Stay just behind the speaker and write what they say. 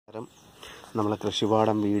നമ്മളെ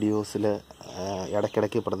കൃഷിപാഠം വീഡിയോസിൽ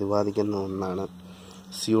ഇടയ്ക്കിടയ്ക്ക് പ്രതിപാദിക്കുന്ന ഒന്നാണ്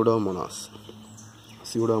സ്യൂഡോമോണാസ്.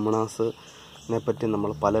 സ്യൂഡോമോണാസിനെ പറ്റി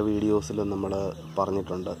നമ്മൾ പല വീഡിയോസിലും നമ്മൾ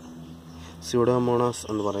പറഞ്ഞിട്ടുണ്ട്. സ്യൂഡോമോണാസ്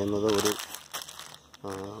എന്ന് പറയുന്നത്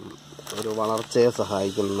ഒരു വളർച്ചയെ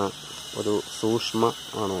സഹായിക്കുന്ന ഒരു സൂക്ഷ്മ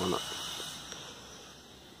അണുവാണ്.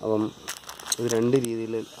 അപ്പം ഇത് രണ്ട്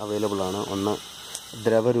രീതിയിൽ അവൈലബിളാണ്. ഒന്ന്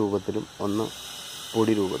ദ്രവരൂപത്തിലും ഒന്ന്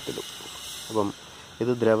പൊടി രൂപത്തിലും. അപ്പം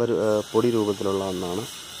ഇത് പൊടി രൂപത്തിലുള്ള ഒന്നാണ്.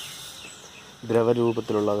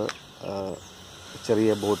 ദ്രവരൂപത്തിലുള്ളത് ചെറിയ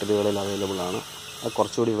ബോട്ടിലുകളിൽ അവൈലബിളാണ്. അത്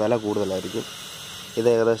കുറച്ചുകൂടി വില കൂടുതലായിരിക്കും. ഇത്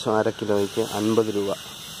ഏകദേശം 1/2 കിലോയ്ക്ക് 50 രൂപ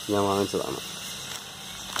ഞാൻ വാങ്ങിച്ചതാണ്.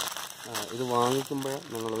 ഇത് വാങ്ങിക്കുമ്പോൾ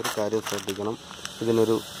നിങ്ങളൊരു കാര്യം ശ്രദ്ധിക്കണം. ഇത്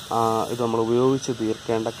നമ്മൾ ഉപയോഗിച്ച്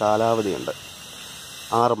തീർക്കേണ്ട കാലാവധിയുണ്ട്.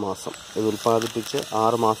 6 മാസം. ഇത് ഉൽപ്പാദിപ്പിച്ച്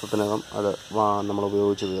 6 മാസത്തിനകം അത് നമ്മൾ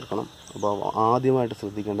ഉപയോഗിച്ച് തീർക്കണം. അപ്പോൾ ആദ്യമായിട്ട്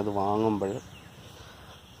ശ്രദ്ധിക്കേണ്ടത്, വാങ്ങുമ്പോൾ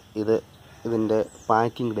ഇതിൻ്റെ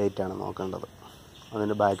പാക്കിംഗ് ഡേറ്റാണ് നോക്കേണ്ടത്.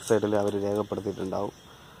 അതിൻ്റെ ബാക്ക് സൈഡിൽ അവർ രേഖപ്പെടുത്തിയിട്ടുണ്ടാവും.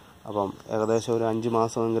 അപ്പം ഏകദേശം ഒരു 5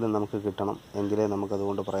 മാസമെങ്കിലും നമുക്ക് കിട്ടണം, എങ്കിലേ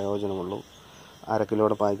നമുക്കതുകൊണ്ട് പ്രയോജനമുള്ളൂ. 1/2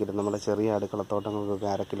 കിലോയുടെ പാക്കറ്റ്, നമ്മുടെ ചെറിയ അടുക്കളത്തോട്ടങ്ങൾക്കൊക്കെ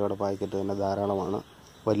 1/2 കിലോയുടെ പാക്കറ്റ് തന്നെ ധാരാളമാണ്.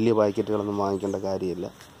 വലിയ പാക്കറ്റുകളൊന്നും വാങ്ങിക്കേണ്ട കാര്യമില്ല.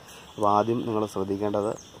 അപ്പോൾ ആദ്യം നിങ്ങൾ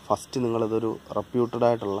ശ്രദ്ധിക്കേണ്ടത്, ഫസ്റ്റ് നിങ്ങളിതൊരു റെപ്യൂട്ടഡ്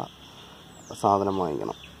ആയിട്ടുള്ള സാധനം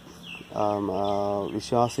വാങ്ങിക്കണം.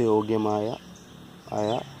 വിശ്വാസയോഗ്യമായ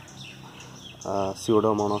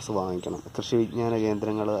സ്യൂഡോമോണാസ് വാങ്ങിക്കണം. കൃഷി വിജ്ഞാന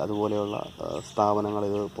കേന്ദ്രങ്ങൾ അതുപോലെയുള്ള സ്ഥാപനങ്ങൾ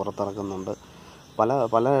ഇത് പുറത്തിറക്കുന്നുണ്ട്.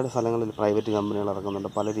 പല സ്ഥലങ്ങളിൽ പ്രൈവറ്റ് കമ്പനികൾ ഇറക്കുന്നുണ്ട്.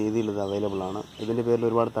 പല രീതിയിൽ ഇത് അവൈലബിളാണ്. ഇതിൻ്റെ പേരിൽ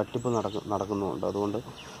ഒരുപാട് തട്ടിപ്പ് നടക്കുന്നുമുണ്ട്. അതുകൊണ്ട്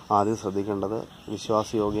ആദ്യം ശ്രദ്ധിക്കേണ്ടത്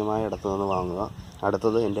വിശ്വാസയോഗ്യമായ ഇടത്തു നിന്ന് വാങ്ങുക.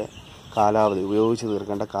 അടുത്തത് ഇതിൻ്റെ കാലാവധി, ഉപയോഗിച്ച്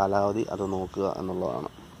തീർക്കേണ്ട കാലാവധി അത് നോക്കുക എന്നുള്ളതാണ്.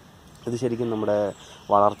 ഇത് ശരിക്കും നമ്മുടെ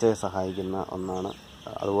വളർച്ചയെ സഹായിക്കുന്ന ഒന്നാണ്.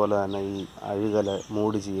 അതുപോലെ തന്നെ ഈ അഴുകൽ,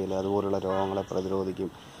 മൂട് ചീയൽ അതുപോലുള്ള രോഗങ്ങളെ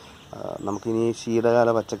പ്രതിരോധിക്കും. നമുക്കിനി ശീതകാല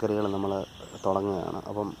പച്ചക്കറികൾ നമ്മൾ തുടങ്ങുകയാണ്.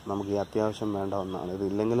 അപ്പം നമുക്ക് ഈ അത്യാവശ്യം വേണ്ട ഒന്നാണ്. ഇത്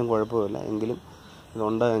ഇല്ലെങ്കിലും കുഴപ്പമില്ല, എങ്കിലും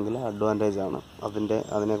ഇതുണ്ടെങ്കിൽ അഡ്വാൻറ്റേജാണ്.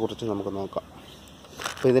 അതിനെക്കുറിച്ച് നമുക്ക് നോക്കാം.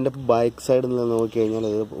 അപ്പോൾ ഇതിൻ്റെ ബാക്ക് സൈഡിൽ നിന്ന് നോക്കിക്കഴിഞ്ഞാൽ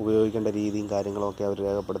ഇത് ഉപയോഗിക്കേണ്ട രീതിയും കാര്യങ്ങളൊക്കെ അവർ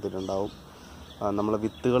രേഖപ്പെടുത്തിയിട്ടുണ്ടാവും. നമ്മൾ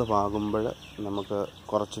വിത്തുകൾ പാകുമ്പോൾ നമുക്ക്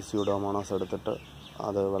കുറച്ച് സ്യൂഡോമോണാസ് എടുത്തിട്ട്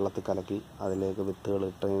അത് വെള്ളത്തിൽ കലക്കി അതിലേക്ക് വിത്തുകൾ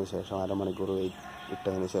ഇട്ടതിന് ശേഷം 1/2 മണിക്കൂർ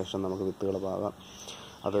ഇട്ടതിന് ശേഷം നമുക്ക് വിത്തുകൾ പാകാം.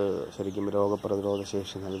 അത് ശരിക്കും രോഗപ്രതിരോധ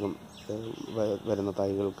ശേഷി നൽകും വരുന്ന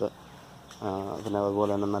തൈകൾക്ക്. പിന്നെ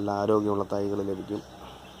അതുപോലെ തന്നെ നല്ല ആരോഗ്യമുള്ള തൈകൾ ലഭിക്കും.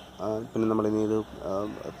 പിന്നെ നമ്മളിനി ഇത്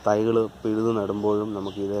തൈകൾ പിഴുത് നടുമ്പോഴും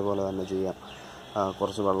നമുക്ക് ഇതേപോലെ തന്നെ ചെയ്യാം.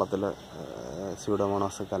 കുറച്ച് വെള്ളത്തിൽ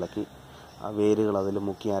സ്യൂഡോമോണാസ് കലക്കി വേരുകൾ അതിൽ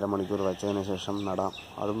മുക്കി 1/2 മണിക്കൂർ വെച്ചതിന് ശേഷം നടാം.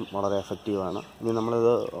 അതും വളരെ എഫക്റ്റീവാണ്. ഇനി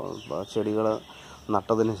നമ്മളിത് ചെടികൾ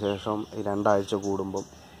നട്ടതിന് ശേഷം 2 ആഴ്ച കൂടുമ്പം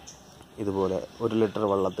ഇതുപോലെ 1 ലിറ്റർ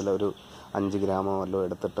വെള്ളത്തിൽ ഒരു 5 ഗ്രാമോ വല്ലതും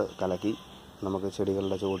എടുത്തിട്ട് കലക്കി നമുക്ക്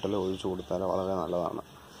ചെടികളുടെ ചുവട്ടിൽ ഒഴിച്ചു കൊടുത്താൽ വളരെ നല്ലതാണ്.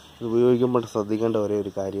 ഇത് ഉപയോഗിക്കുമ്പോൾ ശ്രദ്ധിക്കേണ്ട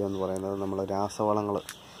ഒരു കാര്യം എന്ന് പറയുന്നത്, നമ്മൾ രാസവളങ്ങൾ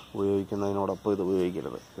ഉപയോഗിക്കുന്നതിനോടൊപ്പം ഇത്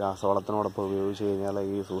ഉപയോഗിക്കരുത്. രാസവളത്തിനോടൊപ്പം ഉപയോഗിച്ച് കഴിഞ്ഞാൽ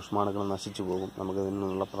ഈ സൂക്ഷ്മാണുക്കൾ നശിച്ചു പോകും. നമുക്കിതിൽ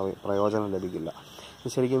നിന്നുള്ള പ്രയോജനം ലഭിക്കില്ല.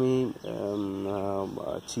 ശരിക്കും ഈ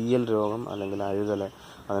ചീയൽ രോഗം അല്ലെങ്കിൽ അഴുകൽ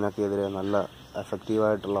അതിനൊക്കെതിരെ നല്ല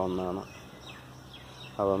എഫക്റ്റീവായിട്ടുള്ള ഒന്നാണ്.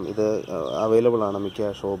 അപ്പം ഇത് അവൈലബിളാണ്, മിക്ക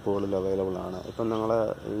ഷോപ്പുകളിൽ അവൈലബിളാണ്. ഇപ്പം നിങ്ങൾ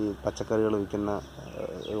ഈ പച്ചക്കറികൾ വിൽക്കുന്ന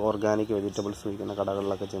ഓർഗാനിക് വെജിറ്റബിൾസ് വിൽക്കുന്ന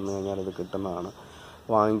കടകളിലൊക്കെ ചെന്ന് കഴിഞ്ഞാൽ ഇത് കിട്ടുന്നതാണ്.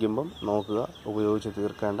 വാങ്ങിക്കുമ്പം നോക്കുക ഉപയോഗിച്ച്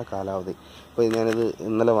തീർക്കേണ്ട കാലാവധി. ഇപ്പോൾ ഞാനിത്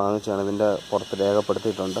ഇന്നലെ വാങ്ങിച്ചാണ്. ഇതിൻ്റെ പുറത്ത്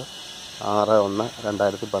രേഖപ്പെടുത്തിയിട്ടുണ്ട്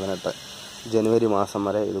 6/1/2018 ജനുവരി മാസം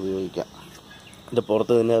വരെ ഇത് ഉപയോഗിക്കാം. ഇതിൻ്റെ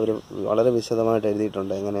പുറത്ത് തന്നെ അവർ വളരെ വിശദമായിട്ട്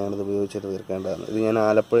എഴുതിയിട്ടുണ്ട് എങ്ങനെയാണ് ഇത് ഉപയോഗിച്ച് തീർക്കേണ്ടതെന്ന്. ഇത് ഞാൻ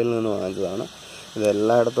ആലപ്പുഴയിൽ നിന്ന് വാങ്ങിച്ചതാണ്. ഇത്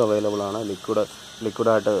എല്ലായിടത്തും അവൈലബിളാണ്.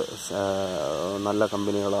 ലിക്വിഡായിട്ട് നല്ല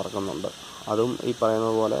കമ്പനികൾ ഇറക്കുന്നുണ്ട്. അതും ഈ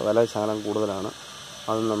പറയുന്നത് പോലെ വില ശകലം കൂടുതലാണ്.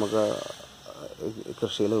 അതും നമുക്ക്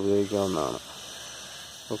കൃഷിയിൽ ഉപയോഗിക്കാവുന്നതാണ്.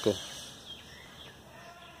 ഓക്കെ,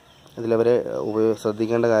 ഇതിലവർ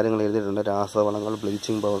ശ്രദ്ധിക്കേണ്ട കാര്യങ്ങൾ എഴുതിയിട്ടുണ്ട്. രാസവളങ്ങൾ,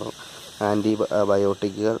 ബ്ലീച്ചിങ് പൗഡർ,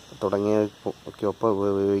 ആൻറ്റിബയോട്ടിക്കുകൾ തുടങ്ങിയവയ്ക്കൊപ്പം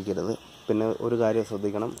ഉപയോഗിക്കരുത്. പിന്നെ ഒരു കാര്യം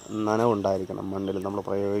ശ്രദ്ധിക്കണം, നനവുണ്ടായിരിക്കണം മണ്ണിൽ. നമ്മൾ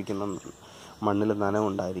പ്രയോഗിക്കുന്ന മണ്ണിൽ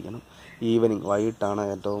നനവുണ്ടായിരിക്കണം. വൈകിട്ടാണ്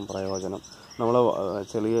ഏറ്റവും പ്രയോജനം. നമ്മൾ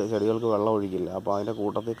ചെടികൾക്ക് വെള്ളം ഒഴിക്കില്ല, അപ്പോൾ അതിൻ്റെ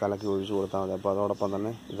കൂട്ടത്തിൽ കലക്കി ഒഴിച്ചു കൊടുത്താൽ മതി. അപ്പോൾ അതോടൊപ്പം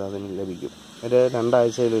തന്നെ ഇതിന് ലഭിക്കും. ഒരു 2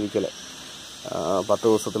 ആഴ്ചയിലൊരിക്കൽ, 10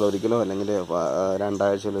 ദിവസത്തിലൊരിക്കലോ അല്ലെങ്കിൽ 2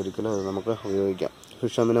 ആഴ്ചയിലൊരിക്കലോ ഇത് നമുക്ക് ഉപയോഗിക്കാം.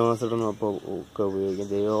 ഫിഷ് അമിനോ ആസിഡിനൊപ്പം ഒക്കെ ഉപയോഗിക്കാം.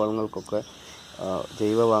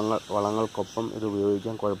 വളങ്ങൾക്കൊപ്പം ഇത്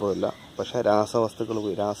ഉപയോഗിക്കാൻ കുഴപ്പമില്ല. പക്ഷേ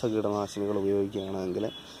രാസകീടനാശിനികൾ ഉപയോഗിക്കുകയാണെങ്കിൽ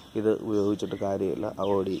ഇത് ഉപയോഗിച്ചിട്ട് കാര്യമില്ല,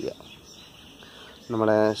 അവോയ്ഡ് ചെയ്യുക.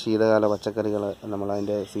 നമ്മുടെ ശീതകാല പച്ചക്കറികൾ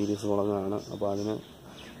നമ്മളതിൻ്റെ സീരീസ് തുടങ്ങുകയാണ്. അപ്പോൾ അതിന്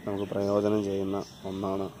നമുക്ക് പ്രയോജനം ചെയ്യുന്ന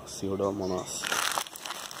ഒന്നാണ് സ്യൂഡോമോണാസ്.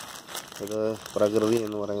 ഇത് പ്രകൃതി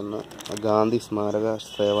എന്ന് പറയുന്ന ഗാന്ധി സ്മാരക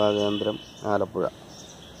സേവാ കേന്ദ്രം, ആലപ്പുഴ.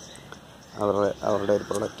 അവരുടെ ഒരു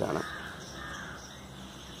പ്രൊഡക്റ്റാണ്.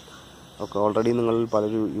 ഓക്കെ, ഓൾറെഡി നിങ്ങളിൽ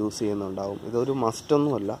പലരും യൂസ് ചെയ്യുന്നുണ്ടാവും. ഇതൊരു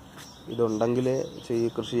മസ്റ്റൊന്നുമല്ല, ഇതുണ്ടെങ്കിലേ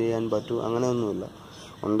കൃഷി ചെയ്യാൻ പറ്റൂ അങ്ങനെയൊന്നുമില്ല.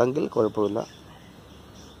 ഉണ്ടെങ്കിൽ കുഴപ്പമില്ല.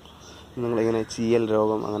 നിങ്ങളിങ്ങനെ ചീയൽ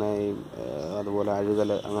രോഗം അതുപോലെ അഴുകൽ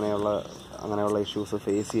അങ്ങനെയുള്ള ഇഷ്യൂസ്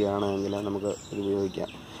ഫേസ് ചെയ്യുകയാണെങ്കിൽ നമുക്ക് ഇത് ഉപയോഗിക്കാം.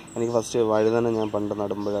 എനിക്ക് ഫസ്റ്റ് വഴുതന ഞാൻ പണ്ട്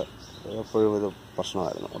നടുമ്പോൾ എപ്പോഴും ഇത്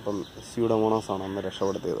പ്രശ്നമായിരുന്നു. അപ്പം സ്യൂഡോമോണാസാണ് അന്ന്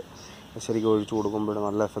രക്ഷപ്പെടുത്തിയത്. ശരിക്കും ഒഴിച്ചു കൊടുക്കുമ്പോൾ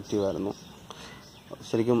നല്ല എഫക്റ്റീവായിരുന്നു.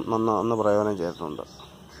 ശരിക്കും അന്ന് പ്രയോജനം ചെയ്തിട്ടുണ്ട്.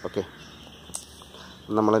 ഓക്കെ,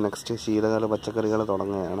 നമ്മൾ നെക്സ്റ്റ് ശീതകാല പച്ചക്കറികൾ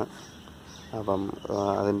തുടങ്ങുകയാണ്. അപ്പം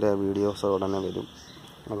അതിൻ്റെ വീഡിയോസ് ഉടനെ വരും.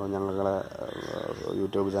 അപ്പോൾ ഞങ്ങളുടെ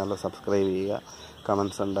യൂട്യൂബ് ചാനൽ സബ്സ്ക്രൈബ് ചെയ്യുക.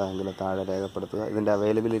 കമൻസ് ഉണ്ടെങ്കിൽ താഴെ രേഖപ്പെടുത്തുക. ഇതിൻ്റെ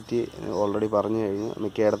അവൈലബിലിറ്റി ഓൾറെഡി പറഞ്ഞു കഴിഞ്ഞു.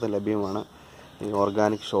 മിക്കയിടത്തും ലഭ്യമാണ്. ഈ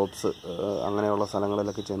ഓർഗാനിക് ഷോപ്സ് അങ്ങനെയുള്ള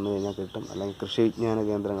സ്ഥലങ്ങളിലൊക്കെ ചെന്ന് കഴിഞ്ഞാൽ കിട്ടും. അല്ലെങ്കിൽ കൃഷി വിജ്ഞാന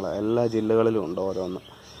കേന്ദ്രങ്ങൾ എല്ലാ ജില്ലകളിലും ഉണ്ട് ഓരോന്ന്.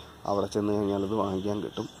 അവിടെ ചെന്ന് കഴിഞ്ഞാൽ ഇത് വാങ്ങിക്കാൻ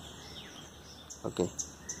കിട്ടും. Okay,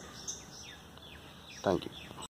 thank you.